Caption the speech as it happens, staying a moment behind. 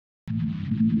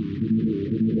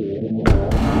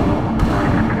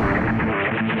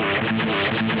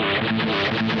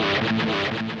Our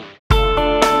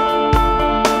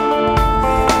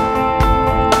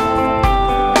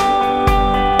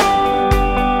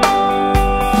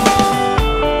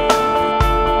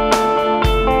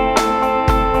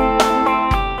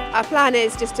plan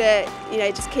is just to,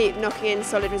 just keep knocking in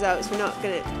solid results. We're not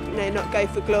going to, not go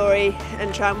for glory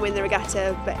and try and win the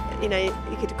regatta, but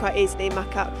you could quite easily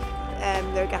muck up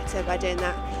the regatta by doing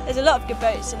that. There's a lot of good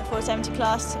boats in the 470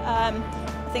 class. I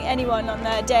think anyone on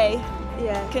their day,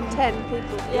 can 10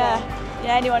 people.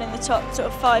 Anyone in the top sort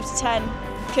of 5 to 10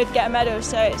 could get a medal.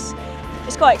 So it's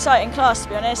quite exciting class, to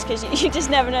be honest, because you just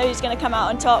never know who's going to come out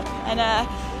on top, and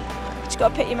just got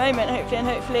to pick your moment,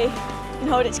 hopefully. And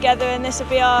hold it together, and this will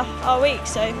be our week,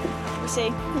 so we'll see.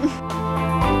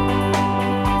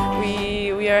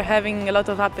 We are having a lot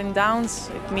of up and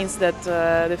downs. It means that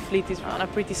the fleet is on a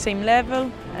pretty same level.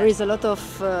 There is a lot of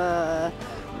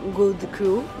good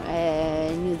crew.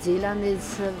 New Zealand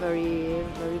is very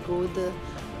good.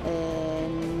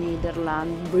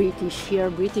 Netherlands, British here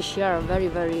are very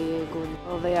good.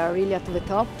 They are really at the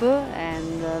top,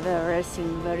 and they are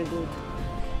racing very good.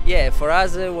 Yeah, for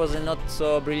us it was a not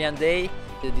so brilliant day.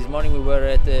 This morning we were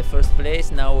at first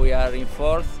place, now we are in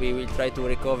fourth. We will try to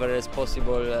recover as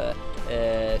possible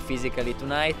physically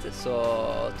tonight,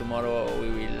 so tomorrow we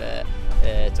will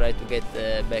try to get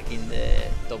back in the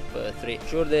top 3.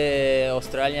 Sure, the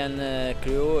Australian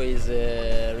crew is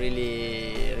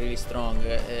really strong.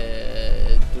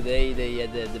 Today they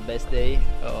had the best day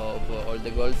of all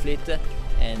the Gold fleet,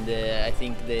 and I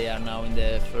think they are now in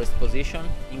the first position.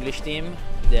 English team,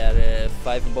 there are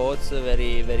 5 boats,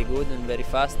 very good and very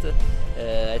fast.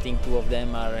 I think 2 of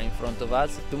them are in front of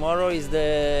us. Tomorrow is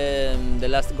the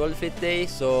last Gold fleet day,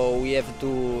 so we have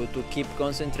to keep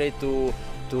concentrate to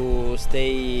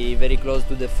stay very close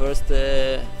to the first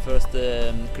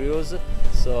cruise,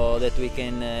 so that we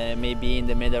can maybe in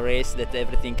the medal race, that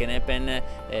everything can happen,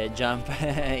 jump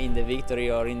in the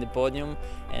victory or in the podium,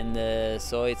 and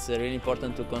so it's really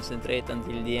important to concentrate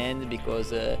until the end,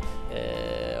 because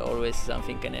always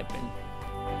something can happen.